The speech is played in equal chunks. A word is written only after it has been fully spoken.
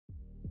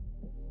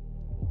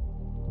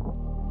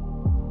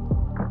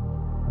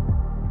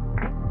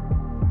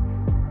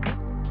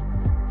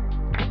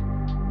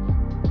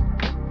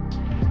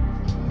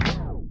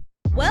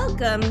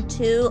welcome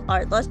to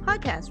Art Lost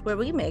Podcast, where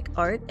we make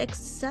art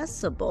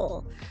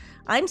accessible.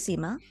 I'm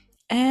Seema.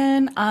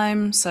 And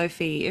I'm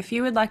Sophie. If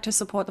you would like to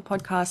support the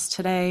podcast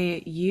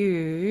today,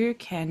 you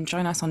can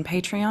join us on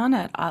Patreon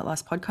at Art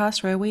Lost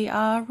Podcast, where we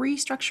are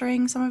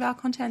restructuring some of our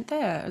content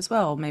there as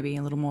well. Maybe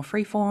a little more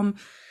freeform,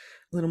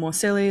 a little more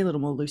silly, a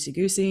little more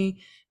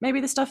loosey-goosey. Maybe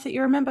the stuff that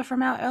you remember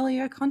from our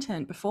earlier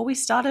content before we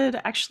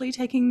started actually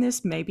taking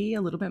this maybe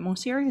a little bit more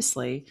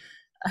seriously.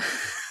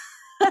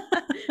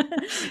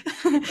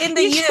 In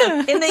the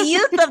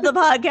youth of the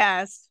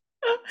podcast.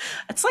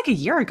 It's like a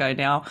year ago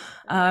now.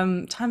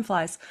 Time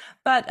flies.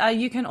 But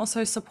you can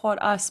also support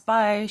us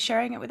by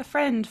sharing it with a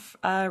friend,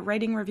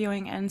 rating,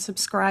 reviewing, and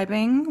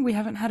subscribing. We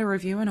haven't had a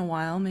review in a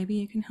while. Maybe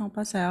you can help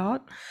us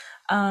out.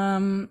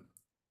 And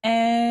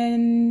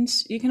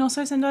you can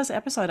also send us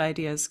episode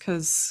ideas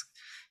because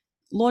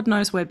Lord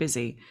knows we're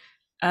busy.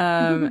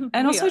 And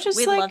also just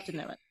we'd love to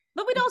know it.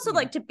 But we'd also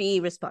like to be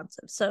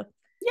responsive. So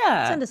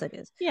yeah, send us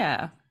ideas.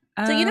 Yeah.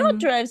 So you know what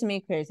drives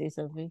me crazy,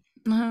 Sophie?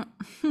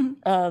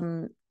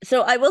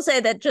 So I will say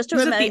that just to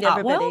remind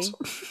everybody,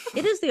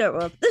 it is the art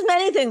world. There's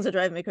many things that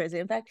drive me crazy,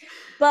 in fact.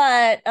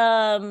 But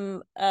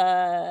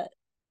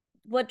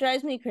what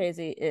drives me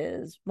crazy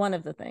is one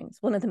of the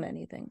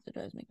many things that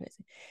drives me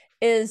crazy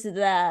is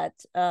that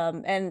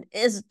and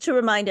is to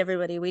remind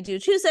everybody, we do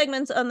 2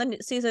 segments on the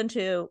season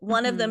 2.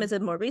 One of them is a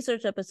more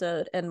research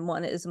episode, and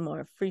one is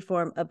more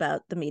freeform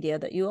about the media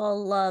that you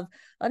all love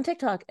on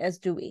TikTok, as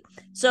do we.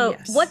 So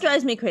what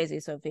drives me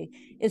crazy, Sophie,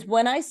 is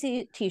when I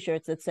see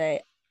t-shirts that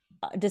say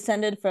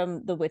descended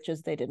from the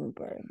witches they didn't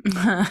burn.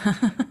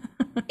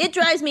 It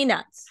drives me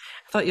nuts.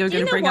 I thought you were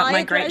going to bring up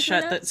my great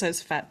shirt that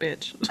says fat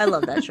bitch. I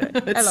love that shirt.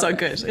 It's so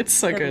good. It's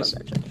so good.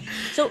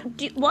 So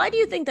why do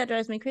you think that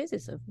drives me crazy,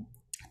 Sophie?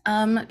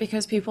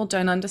 Because people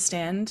don't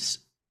understand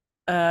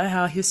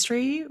how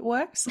history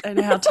works and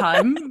how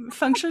time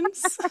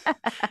functions,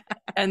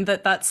 and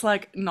that's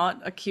like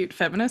not a cute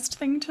feminist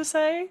thing to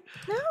say.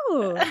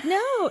 No,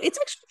 it's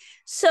actually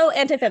so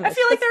anti-feminist. I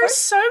feel like there are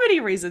so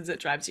many reasons it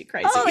drives you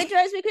crazy. Oh, it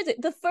drives me crazy.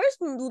 The first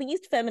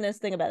least feminist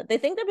thing about it, they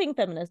think they're being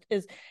feminist,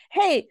 is,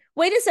 hey,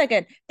 wait a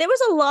second, there was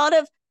a lot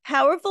of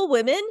powerful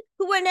women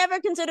who were never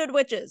considered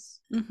witches.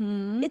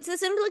 It's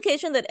this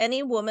implication that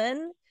any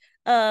woman,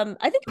 I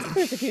think it's a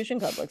persecution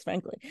complex,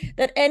 frankly,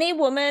 that any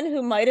woman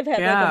who might have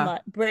had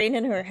like a brain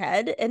in her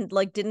head and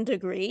like didn't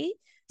agree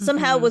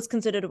somehow was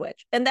considered a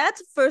witch. And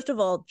that's, first of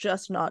all,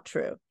 just not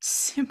true.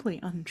 Simply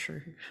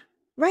untrue.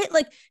 Right?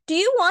 Like, do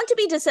you want to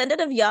be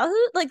descendant of Yahoo?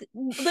 Like,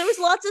 there was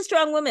lots of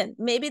strong women.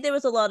 Maybe there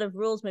was a lot of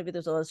rules. Maybe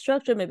there's a lot of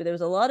structure. Maybe there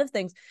was a lot of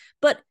things.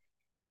 But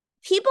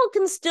people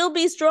can still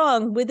be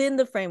strong within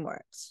the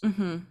frameworks.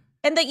 And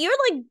that you're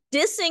like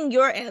dissing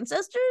your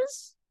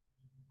ancestors,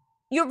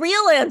 your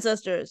real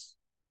ancestors,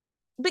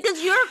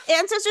 because your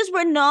ancestors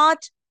were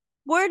not.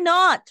 I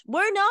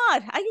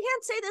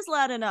can't say this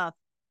loud enough.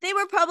 They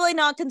were probably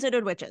not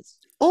considered witches.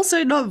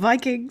 Also not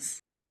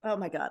Vikings. Oh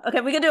my God.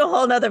 Okay, we can do a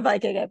whole nother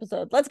Viking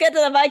episode. Let's get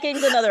to the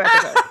Vikings another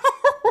episode.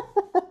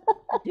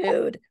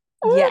 Dude,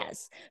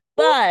 yes.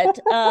 But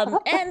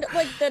and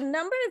like the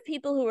number of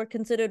people who were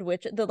considered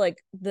witches,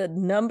 the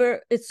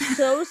number is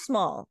so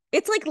small.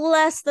 It's like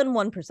less than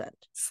 1%.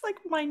 It's like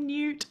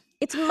minute.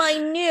 It's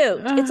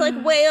minute. It's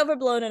like way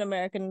overblown in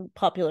American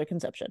popular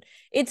conception.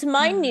 It's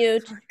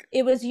minute.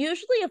 It was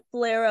usually a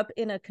flare-up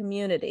in a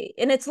community.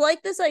 And it's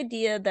like this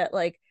idea that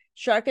like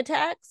shark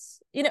attacks,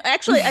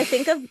 actually I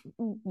think of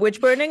witch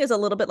burning as a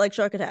little bit like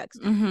shark attacks.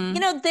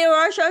 There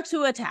are sharks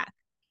who attack.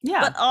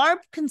 Yeah. But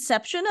our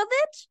conception of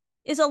it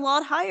is a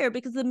lot higher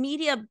because the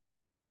media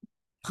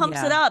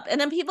pumps it up, and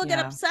then people get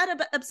upset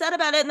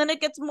about it, and then it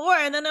gets more,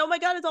 and then, oh my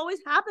God, it's always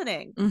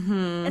happening.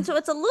 And so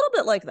it's a little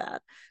bit like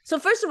that. So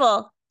first of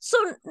all,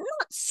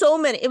 not so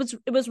many, it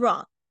was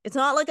wrong. It's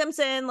not like I'm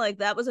saying like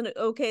that was an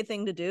okay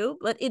thing to do,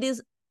 but it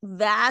is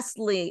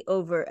vastly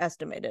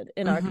overestimated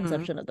in our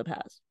conception of the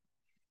past.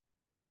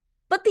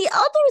 But the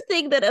other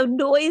thing that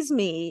annoys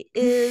me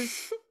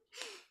is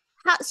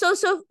so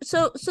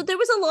there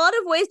was a lot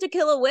of ways to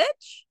kill a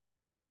witch.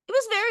 It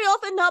was very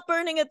often not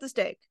burning at the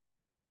stake.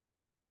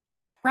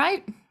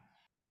 Right.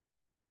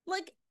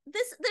 Like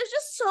this, there's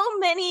just so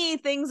many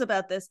things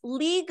about this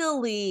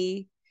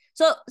legally.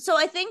 So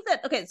I think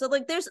that, okay, so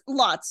like there's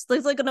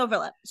like an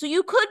overlap. So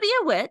you could be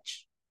a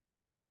witch,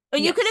 or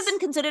you could have been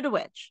considered a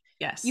witch.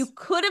 Yes. You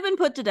could have been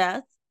put to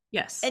death.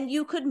 Yes. And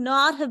you could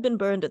not have been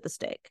burned at the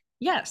stake.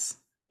 Yes.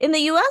 In the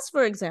US,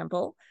 for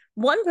example,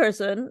 one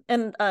person,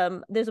 and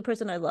there's a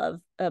person I love,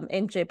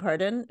 J.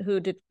 Pardon, who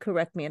did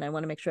correct me, and I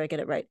want to make sure I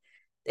get it right.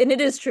 And it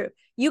is true.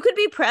 You could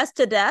be pressed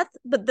to death,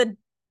 but the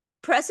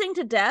pressing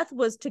to death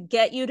was to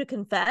get you to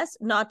confess,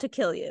 not to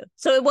kill you.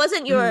 So it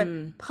wasn't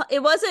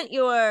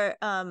your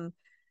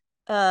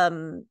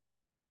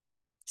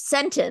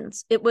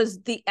sentence. It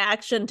was the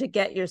action to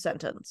get your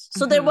sentence.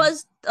 So there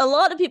was a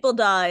lot of people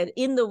died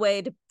in the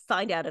way to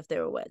find out if they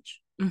were a witch.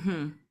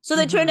 So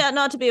they turned out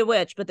not to be a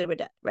witch, but they were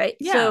dead, right?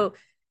 Yeah.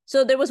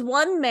 So there was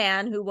one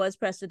man who was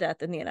pressed to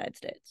death in the United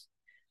States.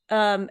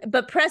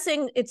 But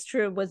pressing, it's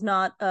true, was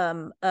not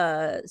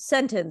a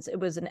sentence. It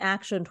was an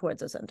action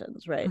towards a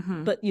sentence, right?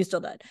 Mm-hmm. But you still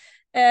died.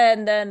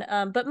 And then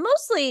but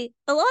mostly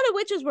a lot of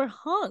witches were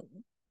hung.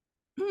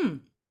 Hmm.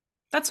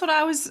 That's what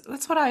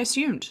I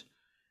assumed.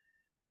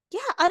 Yeah,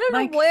 I don't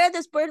know Like, where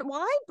this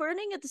why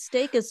burning at the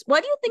stake is,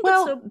 why do you think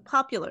it's well, so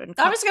popular in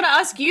I was going to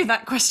ask you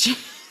that question.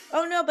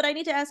 Oh no, but I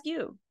need to ask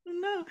you.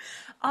 No.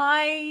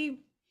 I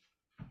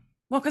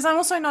Well, because I'm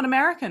also not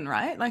American,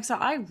 right? Like, so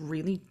I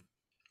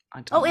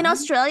don't Oh, in know.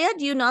 Australia,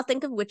 do you not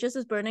think of witches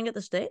as burning at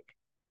the stake?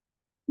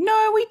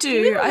 No, we Do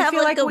you do. even I have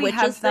feel like like a we witches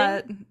have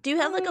thing? that. Do you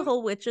have like a Mm,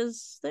 whole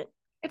witches thing?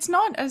 it's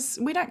not as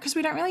we don't because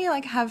we don't really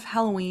like have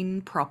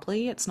Halloween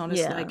properly. It's not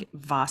as Yeah, like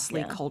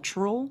vastly yeah,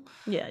 cultural.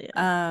 yeah, yeah.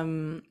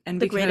 And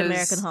The great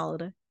American because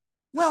holiday.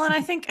 well, and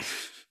I think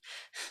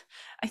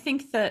I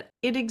think that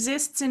it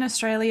exists in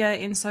Australia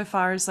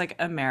insofar as like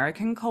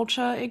American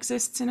culture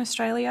exists in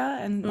Australia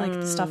and like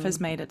stuff has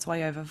Mm, made its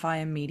way over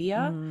via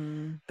media,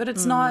 mm, but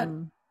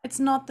mm. it's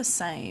not the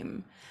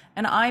same.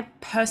 And I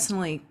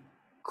personally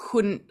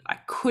I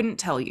couldn't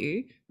tell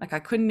you, like I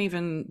couldn't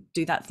even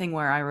do that thing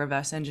where I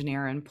reverse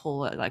engineer and pull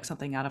like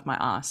something out of my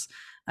ass.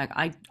 Like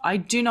I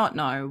do not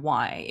know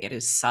why it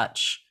is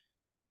such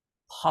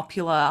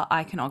popular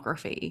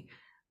iconography.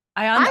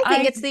 I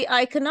think I it's the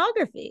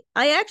iconography.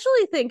 I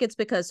actually think it's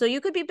because so you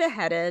could be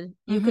beheaded,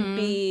 you could mhm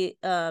be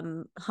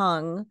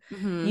hung,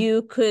 mhm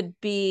you could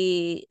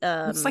be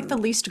it's like the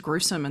least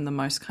gruesome and the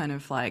most kind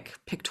of like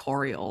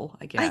pictorial,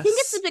 I I think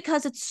it's guess.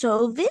 because it's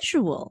so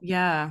visual.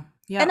 Yeah.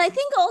 And Yep. I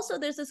think also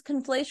there's this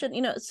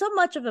conflation, so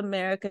much of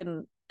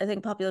American, I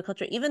think, popular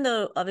culture, even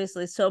though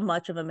obviously so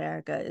much of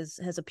America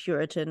has a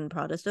Puritan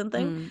Protestant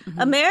thing, Mm-hmm.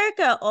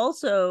 America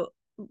also,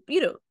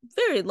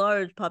 very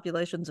large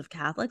populations of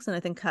Catholics, and I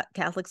think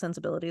Catholic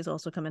sensibilities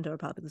also come into our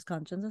populist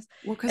consciousness.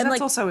 Well, because And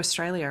that's like, also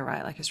Australia,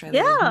 right? Like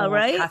Australia is yeah,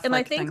 more right. And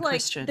I Catholic think than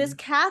like this Christian.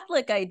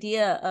 Catholic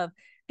idea of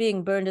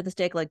being burned at the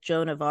stake like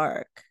Joan of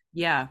Arc,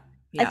 Yeah.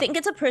 I Yeah. think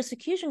it's a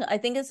persecution. I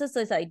think it's just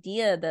this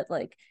idea that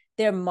like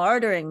they're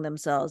martyring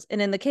themselves.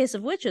 And in the case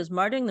of witches,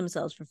 martyring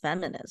themselves for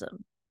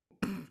feminism.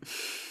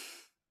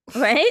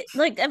 Right?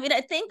 Like, I mean,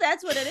 I think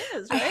that's what it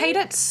is, I hate right?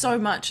 it so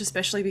much,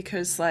 especially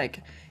because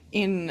like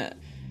in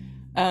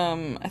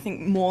I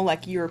think more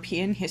like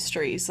European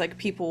histories, like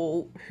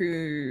people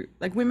who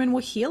like women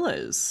were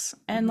healers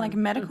and like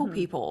Mm-hmm. medical Mm-hmm.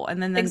 people,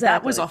 and then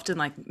that was Exactly. often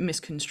like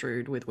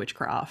misconstrued with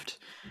witchcraft.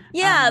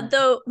 Yeah,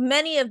 though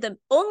many of them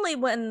only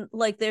when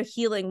like their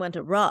healing went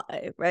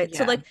awry, right?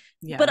 So Yeah. like,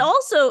 but Yeah.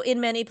 also in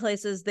many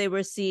places they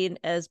were seen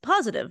as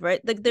positive,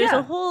 right? Like there's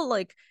a Yeah. whole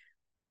like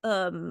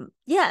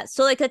yeah,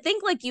 so like I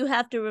think like you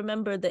have to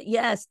remember that,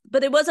 yes,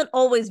 but it wasn't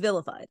always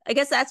vilified. I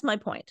guess that's my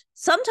point.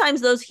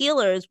 Sometimes those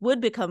healers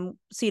would become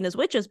seen as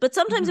witches, but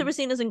sometimes they Mhm. were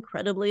seen as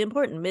incredibly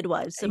important,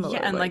 midwives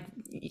Yeah, and similarly. like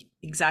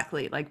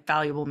exactly, like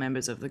valuable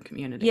members of the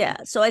Yeah, community.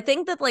 so I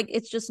think that like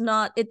it's just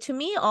not it, to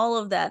me all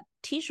of that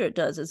t-shirt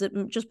does is it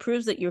just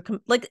proves that you're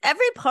like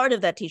every part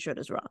of that t-shirt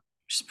is wrong.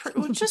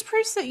 Just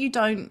proves that you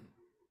don't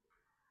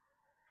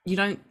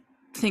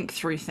think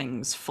through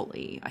things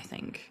fully, I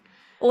think.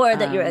 Or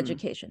that your Um,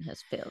 education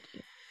has failed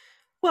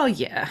well,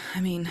 yeah,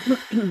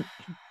 you.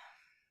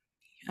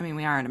 I mean,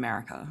 we are in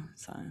America,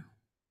 so.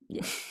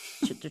 Yeah,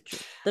 the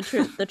truth, the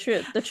truth, the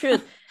truth, the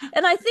truth.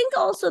 And I think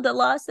also the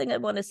last thing I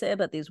want to say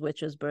about these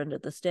witches burned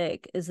at the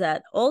stake is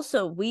that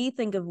also we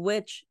think of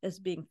witch as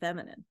being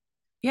feminine.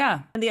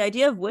 Yeah. And the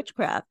idea of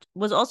witchcraft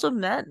was also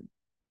men.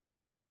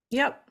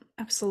 Yep.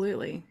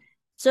 Absolutely.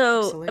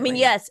 So, I mean, Absolutely.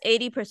 yes,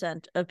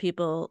 80% of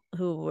people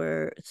who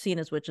were seen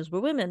as witches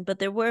were women, but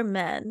there were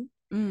men.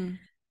 Mm.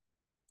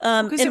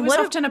 Well, because it And was what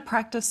a, often a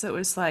practice that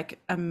was like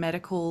a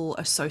medical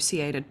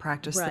associated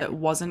practice that right,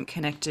 wasn't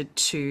connected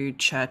to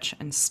church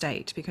and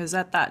state. Because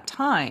at that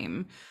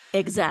time,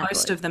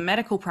 most exactly, of the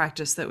medical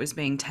practice that was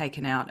being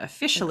taken out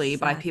officially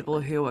by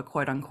people exactly, who were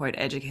quote unquote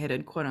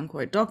educated, quote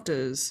unquote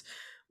doctors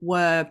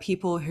were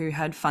people who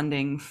had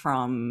funding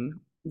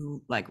from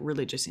like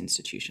religious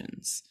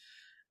institutions.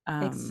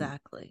 Um,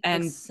 exactly,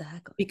 and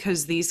exactly.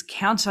 because these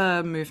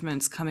counter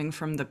movements coming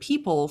from the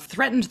people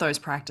threatened those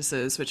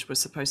practices, which was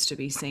supposed to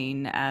be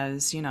seen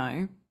as,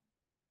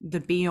 the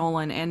be all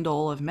and end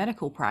all of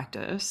medical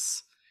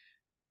practice,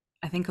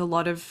 I think a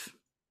lot of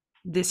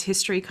this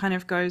history kind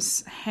of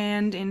goes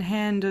hand in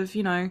hand of,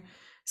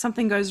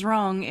 something goes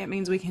wrong, it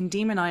means we can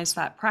demonize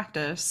that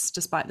practice,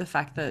 despite the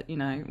fact that,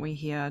 we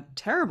hear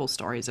terrible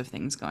stories of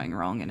things going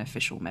wrong in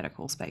official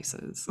medical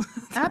spaces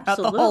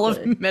throughout the whole of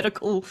Absolutely.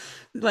 medical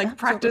like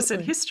practice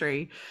and Absolutely.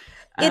 history.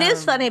 It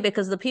is funny Um,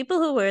 because the people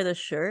who wear the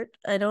shirt,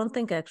 I don't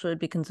think actually would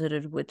be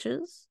considered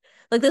witches.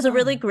 Like there's a no.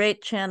 really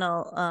great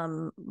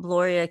channel,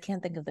 Gloria, I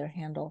can't think of their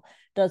handle,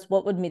 does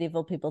What Would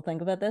Medieval People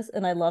Think About This?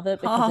 And I love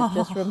it because it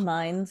just Oh,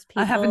 reminds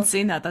I haven't people,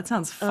 seen that. That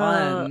sounds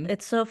fun.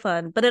 it's so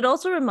fun. But it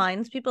also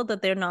reminds people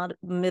that they're not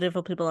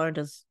medieval people aren't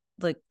as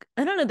like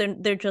I don't know,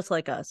 they're just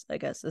like us, I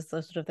guess, is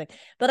the sort of thing.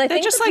 But I They're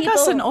think just the like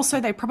us, and people, also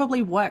they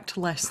probably worked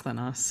less than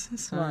us. well,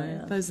 So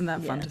yeah, isn't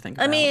that fun yeah. to think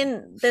I about?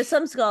 mean, there's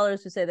some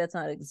scholars who say that's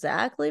not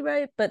exactly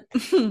right, but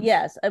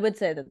yes, I would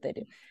say that they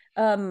do.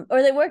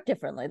 Or they work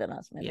differently than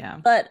us, maybe. Yeah.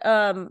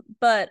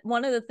 But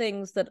one of the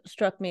things that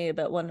struck me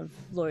about one of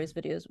Lori's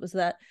videos was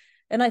that,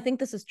 and I think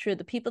this is true,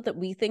 the people that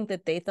we think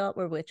that they thought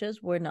were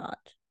witches were not.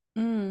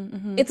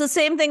 Mm-hmm. It's the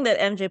same thing that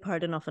MJ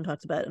Pardon often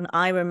talks about, and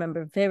I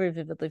remember very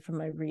vividly from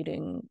my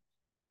reading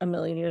a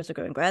million years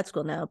ago in grad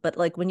school now. But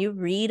like when you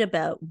read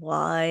about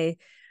why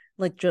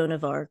like Joan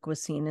of Arc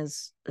was seen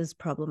as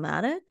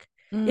problematic,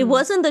 it Mm.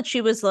 wasn't that she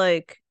was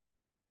like,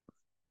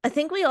 I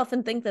think we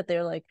often think that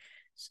they're like,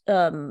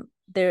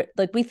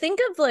 we think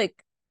of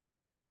like,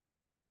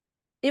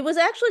 it was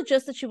actually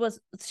just that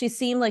she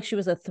seemed like she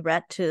was a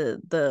threat to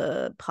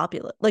the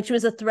populace, like she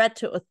was a threat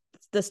to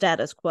the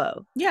status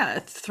quo. Yeah, a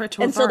threat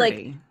to And so like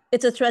authority.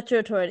 it's a threat to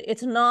authority.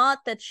 It's not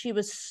that she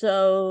was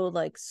so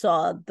like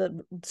saw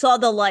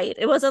the light.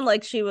 It wasn't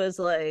like she was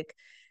like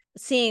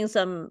seeing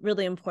some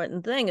really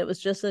important thing. It was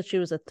just that she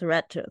was a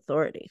threat to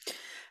authority.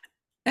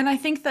 And I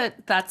think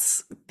that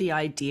that's the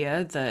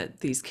idea that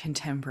these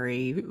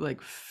contemporary,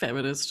 like,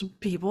 feminist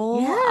people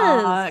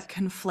are Yes.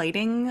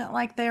 conflating,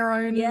 like, their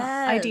own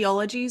Yes.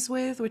 ideologies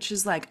with, which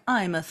is like,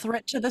 I'm a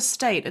threat to the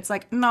state. It's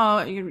like,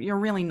 no, you're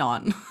really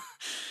not.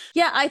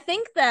 Yeah, I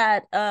think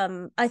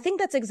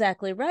that's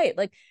exactly right.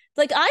 Like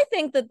I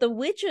think that the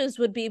witches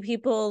would be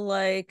people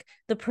like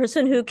the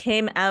person who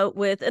came out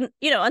with, and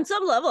on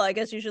some level I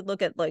guess you should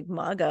look at like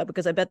MAGA,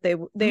 because I bet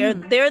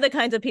Mm. they're the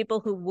kinds of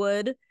people who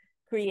would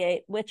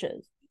create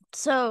witches.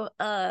 So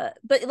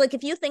but like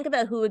if you think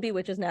about who would be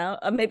witches now,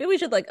 maybe we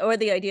should like, or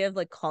the idea of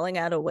like calling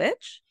out a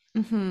witch,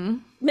 Mm-hmm.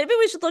 maybe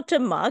we should look to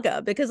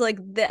MAGA, because like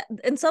that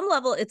in some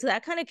level it's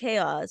that kind of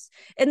chaos.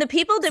 And the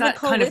people It's they would that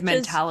call kind of witches,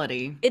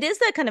 mentality. it is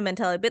that kind of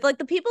mentality. But like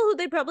the people who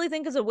they probably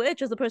think is a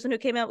witch is the person who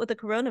came out with the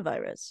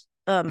coronavirus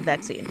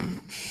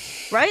vaccine.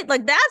 Right?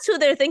 Like that's who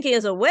they're thinking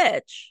is a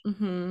witch.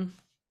 Mm-hmm.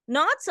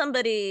 Not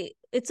somebody,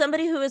 it's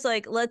somebody who is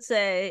like, let's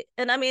say,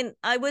 and I mean,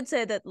 I would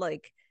say that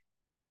like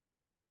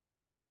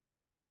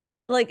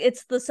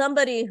it's the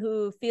somebody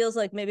who feels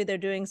like maybe they're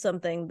doing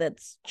something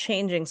that's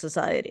changing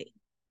society,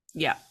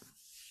 Yeah.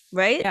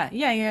 right? Yeah.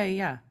 Yeah. Yeah.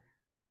 Yeah.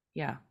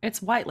 Yeah.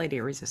 It's white lady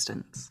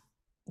resistance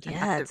and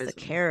Yeah, it's the activism.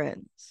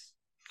 Karens.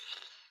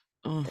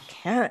 Oh, The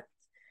Karen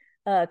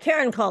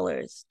Karen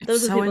callers. it's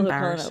Those are the so people who are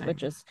calling out embarrassing.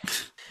 witches.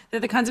 They're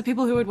the kinds of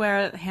people who would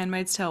wear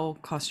Handmaid's Tale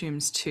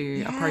costumes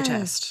to a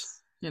protest,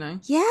 Yes. you know?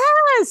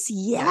 Yes, yes,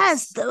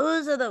 Yes.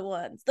 those are the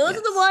ones. Those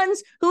are the Yes.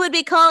 ones who would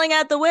be calling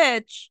out the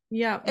witch.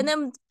 Yeah. And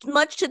then,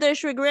 much to their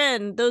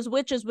chagrin, those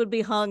witches would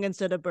be hung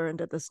instead of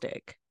burned at the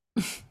stake.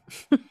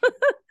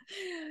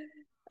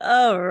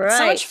 All It's so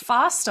right. much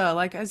faster,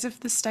 like as if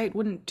the state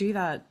wouldn't do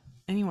that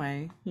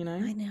anyway, you know?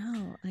 I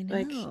know, I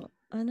Like know,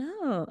 I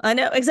know, I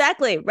know.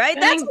 Exactly, right?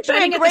 That's burning actually a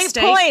burning at the great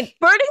point. stake,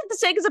 Burning at the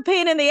stake is a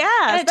pain in the and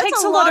ass. it That's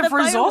takes a a lot lot of of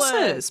firewood.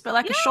 resources, but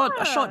like a short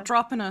Yeah,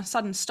 drop and a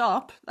sudden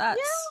stop, that's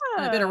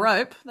and a bit of yeah.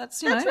 rope, that's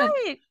That's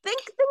right.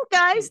 Think,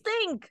 guys,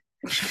 think.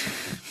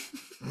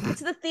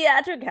 It's the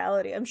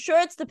theatricality. I'm sure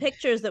it's the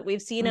pictures that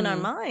we've seen in our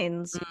Mm,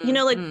 minds.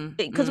 mm, Like, mm,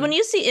 because when mm.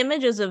 you see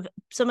images of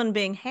someone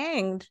being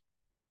hanged,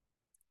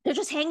 they're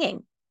just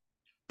hanging.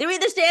 They're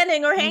either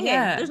standing or hanging.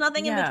 Yeah, There's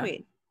nothing in yeah,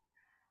 between.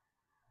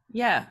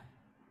 yeah.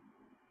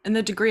 And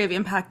the degree of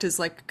impact is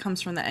like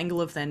comes from the angle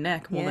of their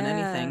neck more than Yeah.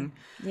 anything,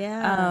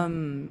 Yeah.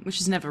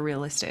 which is never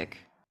realistic.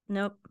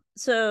 Nope.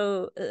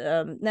 So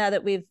now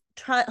that we've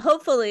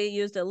hopefully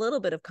used a little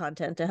bit of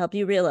content to help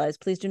you realize,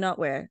 please do not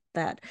wear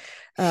that.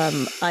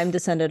 I'm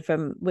descended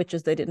from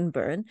witches they didn't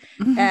burn.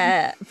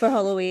 For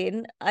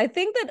Halloween, I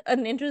think that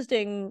an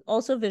interesting,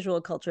 also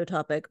visual culture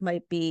topic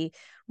might be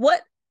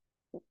what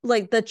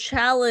like the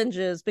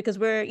challenges, because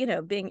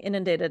we're being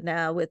inundated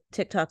now with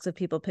TikToks of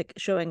people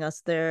showing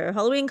us their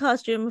Halloween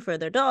costume for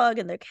their dog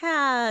and their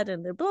cat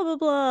and their blah blah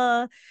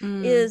blah.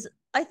 Mm, Is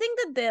I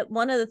think that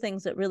one of the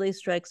things that really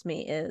strikes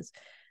me is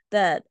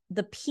that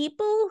the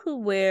people who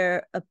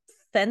wear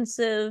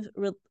offensive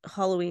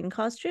Halloween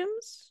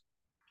costumes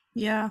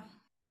yeah.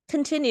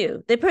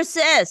 continue, they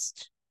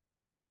persist.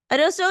 I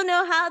just don't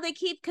know how they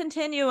keep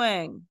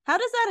continuing. How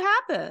does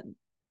that happen?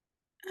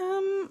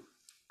 Um,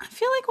 I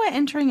feel like we're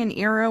entering an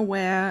era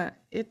where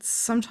it's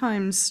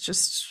sometimes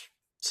just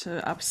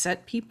to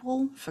upset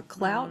people for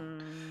clout.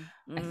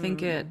 Mm, I think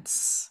mm.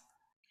 it's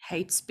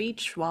hate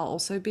speech while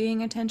also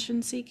being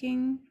attention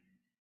seeking.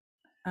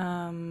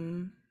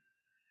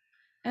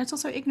 And it's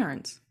also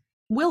ignorance.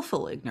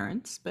 Willful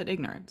ignorance, but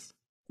ignorance.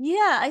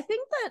 Yeah, I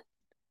think that,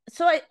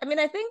 so I mean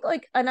I think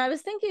like, and I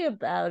was thinking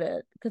about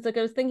it because like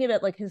I was thinking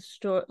about like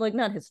like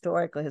not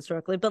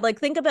historically, but like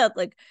think about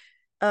like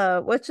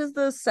which is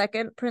the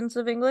second Prince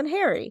of England,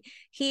 Harry.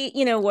 He,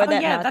 wore Oh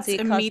that yeah, that's Nazi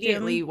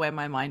immediately costume. where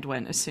my mind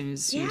went as soon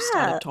as you Yeah,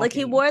 started like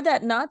he talking. wore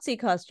that Nazi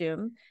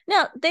costume.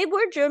 Now, they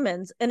were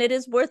Germans, and it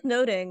is worth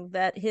noting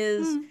that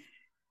his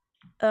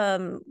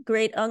Hmm.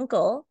 great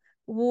uncle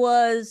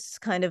was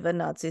kind of a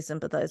Nazi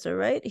sympathizer,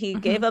 right? He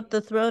gave Hmm. up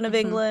the throne of Hmm.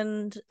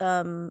 England,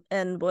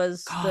 and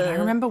was God, I the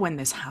remember when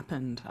this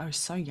happened. I was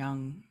so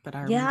young, but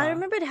I yeah, I remember.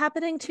 remember it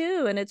happening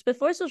too, and it's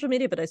before social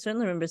media, but I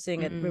certainly remember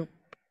seeing it Mm.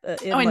 Oh,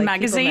 in in like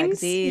People magazines?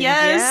 magazines.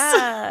 Yes.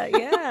 Yeah,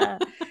 yeah.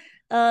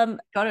 Um,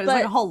 God, it was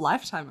like a but whole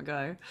lifetime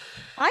ago.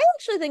 I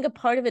actually think a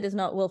part of it is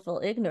not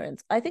willful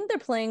ignorance. I think they're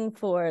playing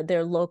for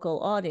their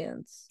local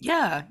audience.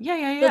 Yeah, yeah,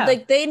 yeah, So yeah.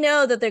 like they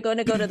know that they're going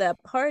to go to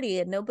that party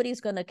and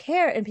nobody's going to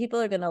care and people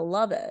are going to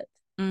love it.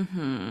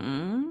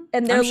 Hmm.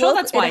 And I'm their sure local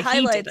that's it why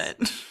he did highlights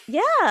it.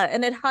 yeah,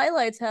 and it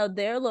highlights how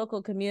their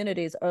local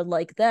communities are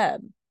like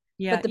them.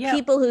 Yeah, But the yeah.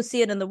 people who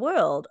see it in the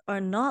world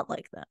are not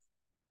like them.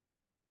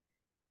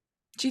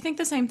 Do you think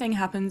the same thing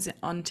happens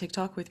on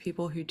TikTok with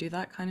people who do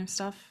that kind of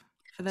stuff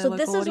for their So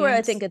this local is where I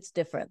audience? think it's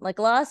different. Like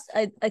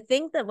I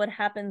think that what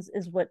happens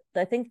is what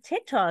I think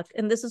TikTok,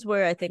 and this is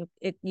where I think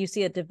you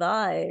see a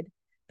divide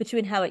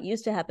between how it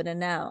used to happen and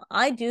now.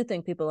 I do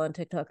think people on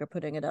TikTok are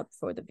putting it up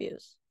for the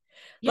views.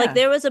 Like Yeah,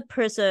 there was a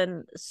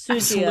person, Sujia.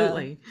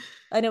 absolutely.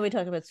 I know we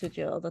talk about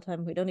Sujia all the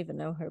time. We don't even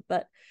know her,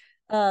 but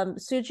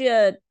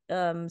Sujia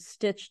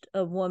stitched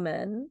a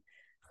woman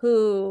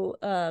who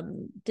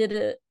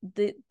did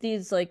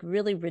these like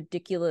really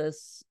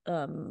ridiculous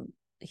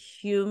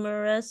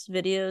humorous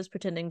videos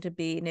pretending to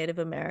be Native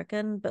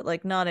American, but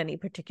like not any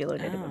particular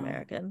Native Oh,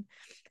 American.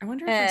 I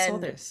wonder if I saw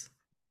And this.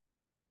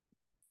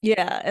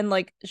 yeah, and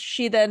like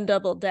she then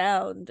doubled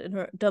down in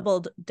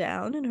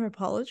her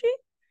apology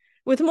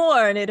with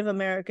more Native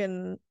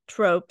American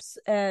tropes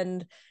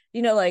and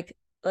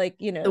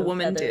The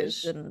woman did.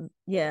 feathers and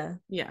yeah.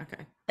 Yeah,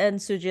 okay. And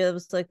Sujia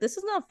was like, "This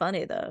is not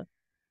funny though."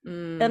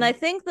 And I Mm.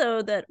 think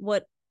though that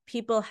what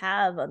people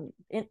have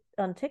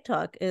on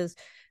TikTok is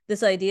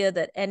this idea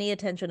that any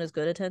attention is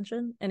good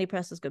attention, any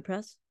press is good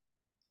press.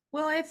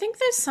 Well, I think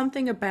there's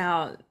something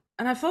about,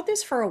 and I've thought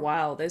this for a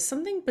while, there's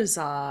something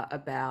bizarre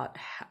about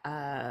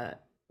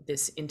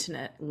this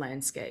internet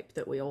landscape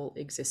that we all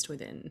exist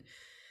within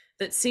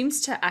that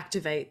seems to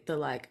activate the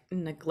like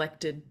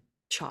neglected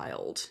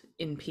child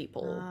in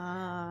people.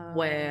 Ah,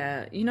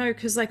 Where, you know,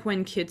 because like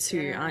when kids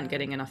who aren't yeah.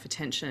 getting enough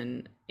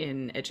attention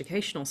in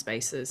educational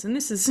spaces, and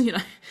this is, you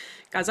know,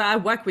 guys, I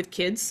work with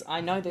kids,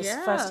 I know this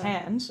Yeah.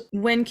 firsthand.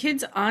 When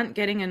kids aren't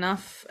getting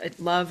enough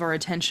love or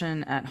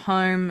attention at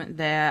home,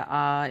 there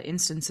are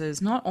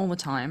instances, not all the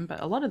time,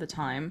 but a lot of the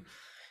time,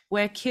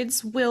 where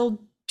kids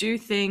will do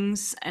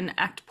things and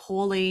act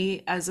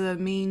poorly as a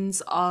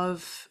means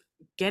of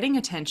getting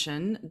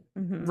attention,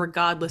 Mm-hmm.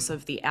 regardless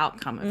of the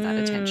outcome of that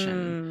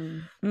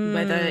attention, Mm.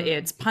 whether Mm.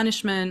 it's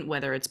punishment,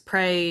 whether it's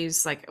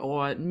praise, like,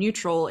 or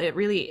neutral. It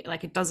really,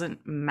 like, it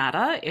doesn't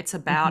matter. It's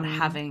about Mm-hmm.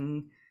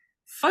 having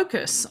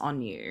focus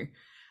on you.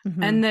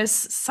 Mm-hmm. And there's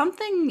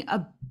something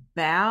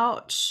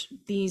about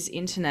these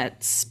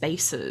internet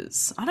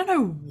spaces, I don't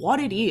know what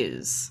it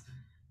is.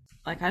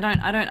 Like, I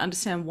don't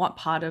understand what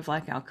part of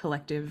like our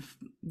collective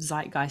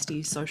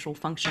zeitgeisty social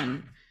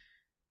function,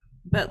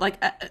 but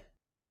like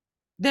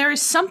there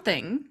is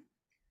something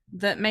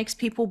that makes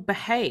people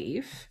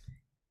behave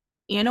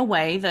in a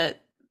way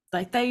that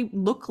like they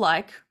look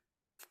like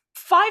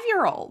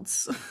 5-year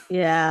olds.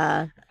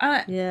 Yeah.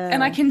 uh,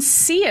 and I Yeah. can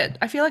see it.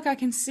 I feel like I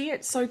can see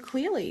it so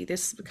clearly.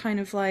 This kind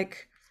of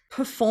like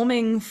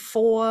performing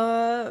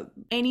for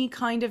any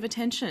kind of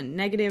attention,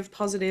 negative,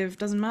 positive,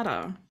 doesn't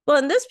matter. Well,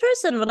 and this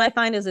person, what I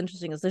find is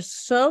interesting is there's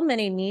so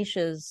many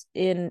niches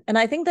in, and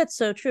I think that's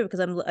so true because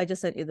I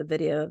just sent you the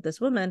video of this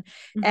woman,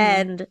 Mm-hmm.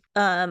 and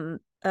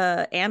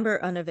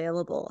Amber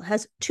Unavailable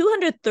has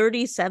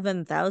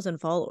 237,000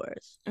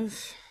 followers.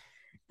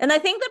 And I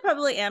think that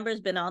probably Amber's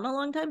been on a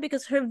long time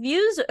because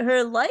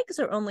her likes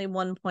are only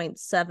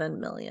 1.7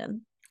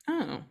 million.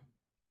 Oh.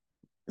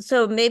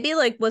 So maybe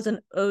like was an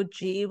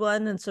OG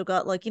one and so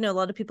got like, a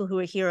lot of people who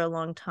were here a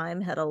long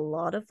time had a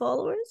lot of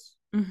followers.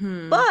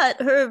 Mm-hmm.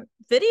 But her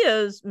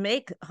videos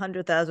make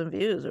 100,000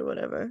 views or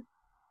whatever.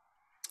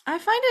 I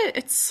find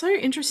it's so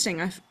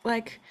interesting.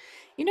 Like,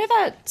 you know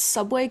that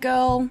Subway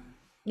girl,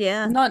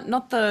 Yeah.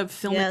 not the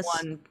filming Yes.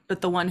 one,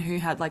 but the one who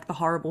had like the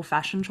horrible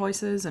fashion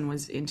choices and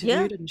was Yeah.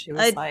 interviewed, and she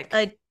was I like,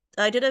 I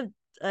I did a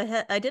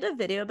I did a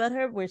video about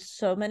her where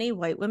so many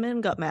white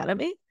women got mad at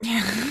me.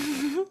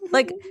 yeah.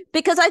 Like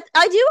because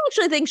I do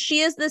actually think she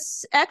is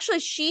this actually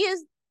she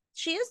is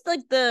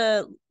like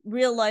the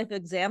real life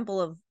example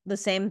of the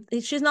same.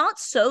 She's not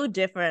so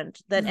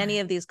different than No, any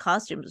of these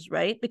costumes,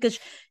 right? Because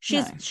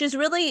no. she's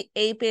really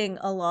aping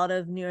a lot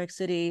of New York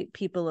City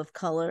people of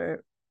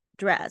color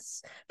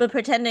dress, but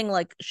pretending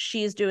like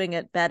she's doing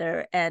it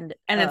better. And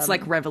And it's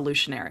like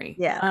revolutionary.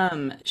 yeah,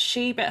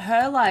 But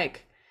her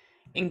like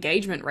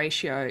engagement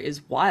ratio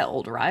is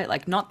wild, right?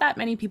 Like not that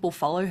many people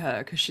follow her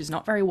because she's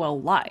not very well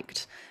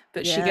liked,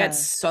 but she gets yeah,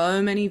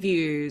 so many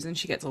views and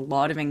she gets a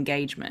lot of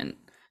engagement.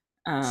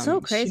 so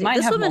She crazy. might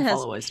This have woman more has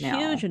followers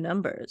huge now.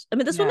 numbers. I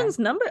mean, this Yeah. woman's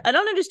number. I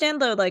don't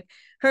understand though. Like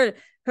her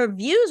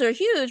views are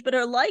huge, but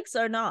her likes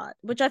are not,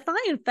 which I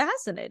find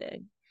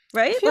fascinating. I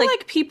Right? feel Like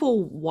like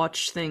people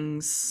watch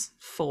things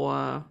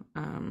for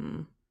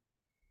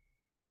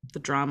the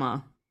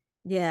drama,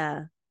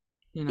 yeah,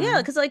 you yeah, know?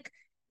 because like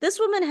This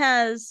woman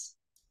has,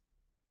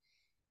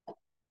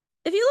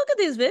 if you look at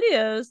these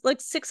videos,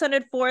 like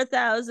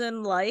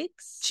 604,000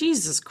 likes.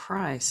 Jesus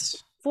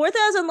Christ.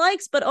 4,000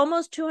 likes, but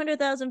almost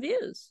 200,000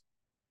 views.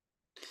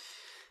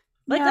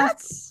 Like, Yeah.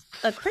 that's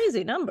a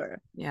crazy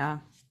number. Yeah.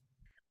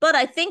 But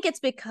I think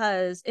it's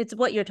because it's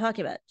what you're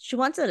talking about. She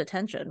wants that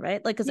attention,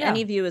 right? Like, because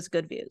any view is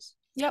good views.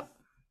 Yep.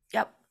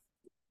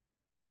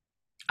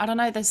 I don't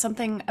know. There's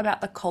something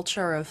about the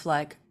culture of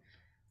like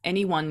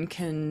anyone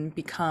can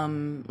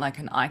become like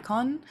an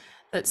icon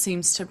that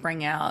seems to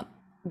bring out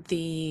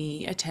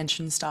the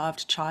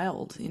attention-starved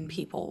child in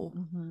people,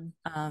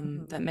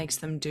 that makes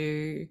them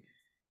do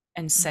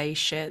and say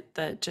shit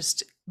that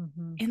just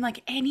in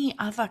like any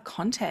other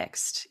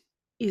context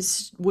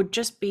would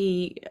just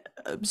be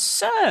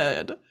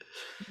absurd.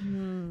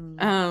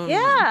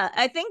 Yeah,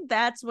 I think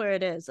that's where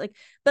it is. Like,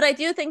 but I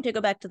do think, to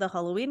go back to the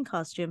Halloween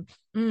costume,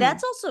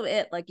 that's also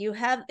it. Like,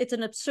 it's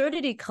an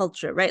absurdity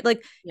culture, right?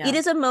 Like, it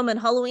is a moment.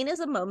 Halloween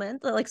is a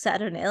moment, like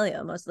Saturnalia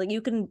almost. Like,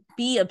 you can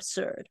be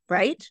absurd,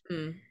 right?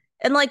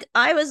 And like,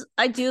 I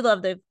do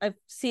love I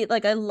see it.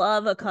 Like, I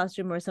love a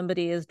costume where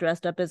somebody is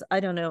dressed up as,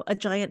 I don't know, a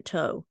giant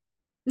toe.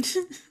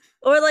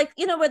 Or like,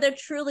 where they're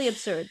truly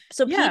absurd.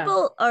 So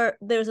people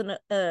there's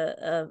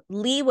a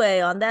leeway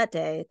on that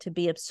day to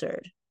be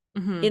absurd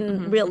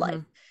in real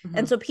life.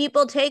 And so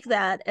people take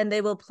that and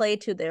they will play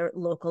to their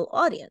local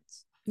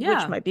audience,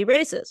 which might be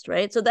racist,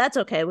 right? So that's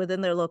okay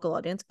within their local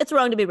audience. It's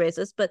wrong to be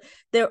racist, but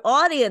their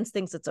audience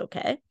thinks it's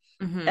okay.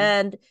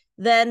 And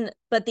then,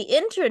 but the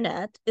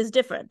internet is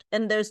different.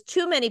 And there's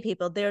too many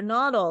people. They're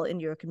not all in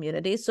your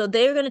community. So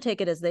they're going to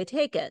take it as they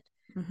take it.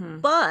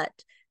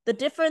 But the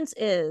difference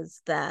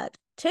is that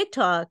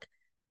TikTok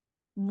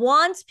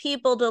wants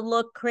people to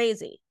look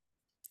crazy.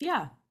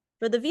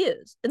 For the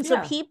views. And so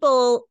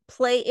people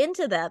play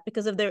into that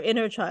because of their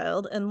inner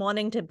child and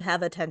wanting to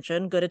have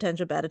attention, good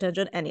attention, bad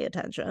attention, any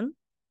attention.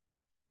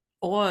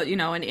 Or,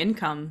 an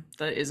income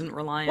that isn't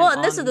reliant on... Well,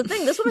 and this is the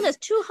thing. This woman has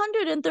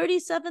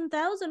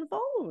 237,000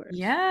 followers.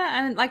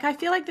 Yeah, and like I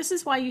feel like this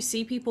is why you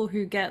see people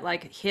who get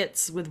like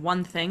hits with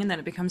one thing and then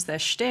it becomes their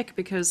shtick,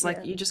 because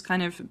like you just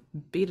kind of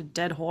beat a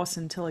dead horse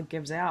until it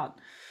gives out.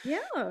 Yeah.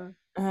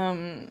 I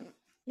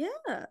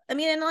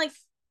mean, and like,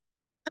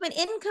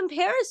 in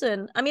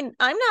comparison, I'm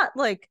not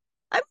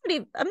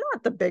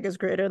the biggest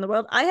creator in the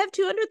world. I have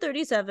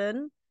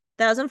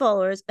 237,000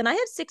 followers and I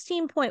have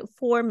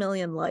 16.4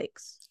 million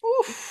likes.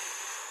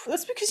 Oof.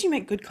 That's because you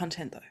make good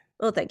content, though.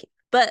 Well, thank you.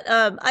 But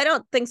I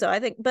don't think so.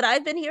 But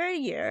I've been here a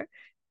year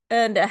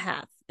and a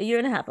half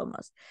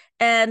almost.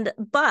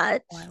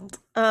 But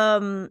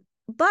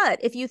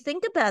if you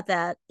think about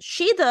that,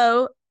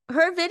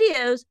 her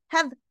videos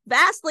have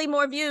vastly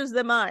more views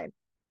than mine.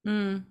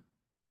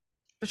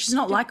 But she's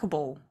not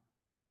likable.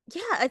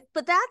 Yeah,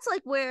 but that's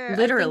like where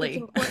literally I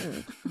think it's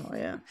important. Oh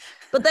yeah,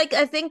 but like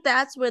I think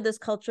that's where this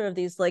culture of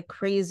these like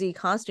crazy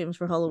costumes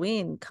for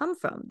Halloween come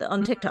from.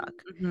 On TikTok,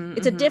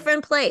 it's a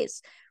different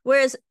place.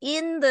 Whereas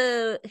in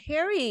the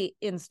Harry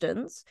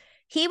instance,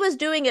 he was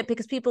doing it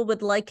because people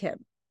would like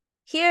him.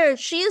 Here,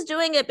 she is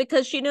doing it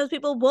because she knows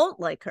people won't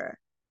like her.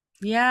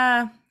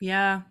 Yeah.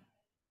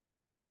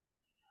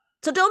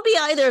 So don't be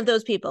either of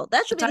those people.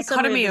 That should be the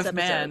summary of this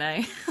episode. Man,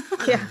 eh?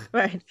 Yeah,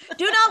 right.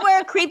 Do not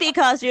wear creepy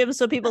costumes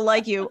so people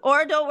like you,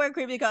 or don't wear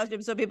creepy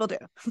costumes so people do.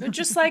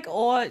 just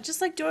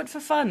do it for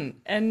fun.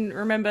 And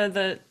remember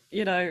that,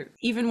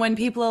 even when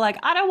people are like,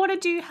 I don't want to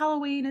do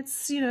Halloween,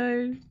 it's,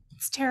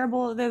 it's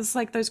terrible. There's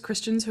like those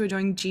Christians who are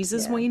doing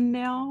Jesus-ween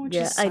now, which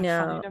is so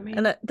funny to me.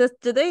 And does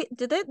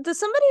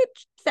somebody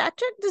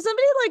fact check? Does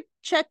somebody like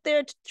check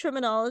their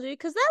terminology?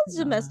 Because that's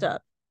just messed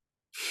up.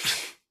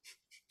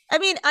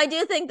 I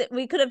do think that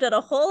we could have done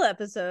a whole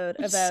episode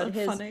about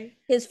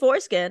his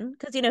foreskin,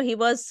 because he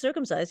was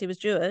circumcised, he was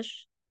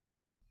Jewish.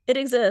 It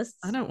exists.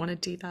 I don't want to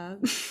do that.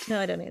 No,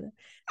 I don't either.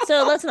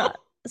 So let's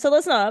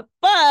not.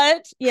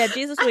 But yeah,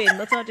 Jesus ween.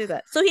 Let's not do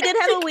that. So he did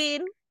have a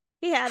ween.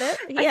 He had it.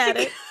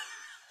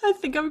 I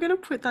think I'm gonna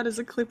put that as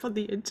a clip on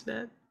the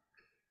internet.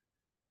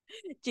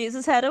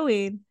 Jesus had a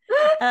ween.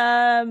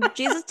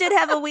 Jesus did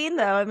have a ween,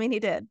 though. He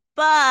did.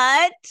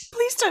 But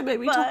please don't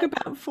make me talk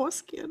about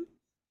foreskin.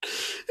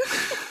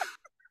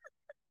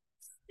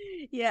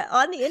 Yeah,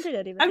 on the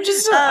internet even. I'm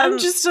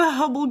just a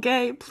humble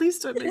gay. Please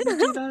don't make me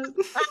do that.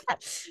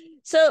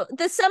 So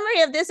the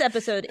summary of this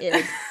episode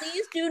is: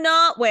 please do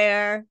not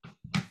wear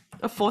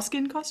a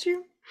foreskin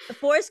costume. A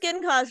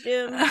foreskin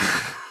costume.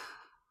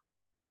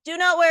 Do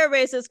not wear a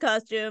racist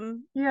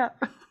costume. Yeah.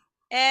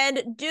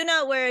 And do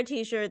not wear a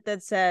t-shirt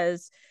that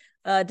says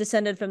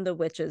descended from the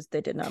witches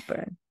they did not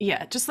burn.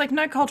 Yeah, just like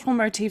no cultural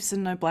motifs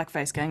and no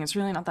blackface, gang. It's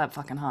really not that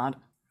fucking hard.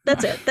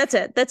 That's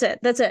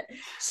it.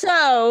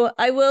 So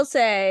I will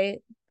say,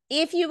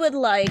 if you would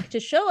like to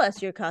show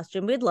us your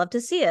costume, we'd love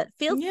to see it.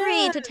 Feel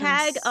free to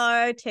tag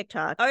our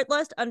TikTok,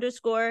 artlust_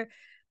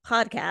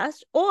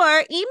 podcast,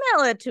 or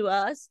email it to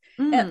us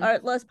at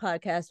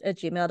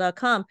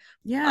artlustpodcast@gmail.com.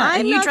 Yeah.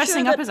 And you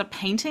dressing up as a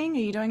painting? Are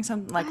you doing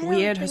some like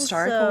weird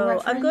historical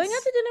reference? I'm going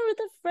out to dinner with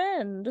a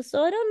friend,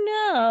 so I don't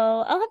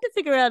know. I'll have to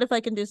figure out if I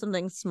can do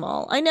something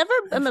small. I never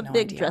am a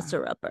big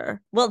dresser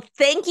upper. Well,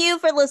 thank you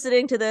for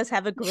listening to this.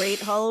 Have a great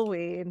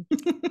Halloween.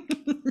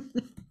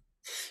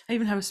 I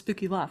even have a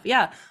spooky laugh.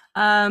 Yeah.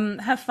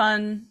 Have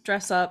fun,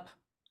 dress up,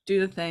 do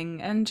the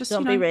thing, and just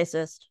don't be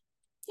racist.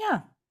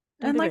 Yeah.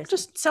 And like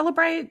just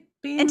celebrate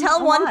being and tell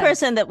alive. one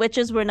person that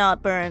witches were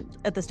not burnt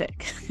at the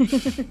stake.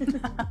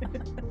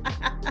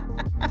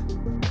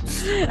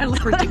 I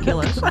look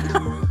ridiculous. I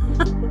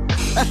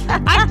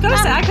gotta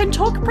say, I can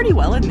talk pretty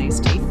well in these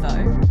teeth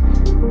though.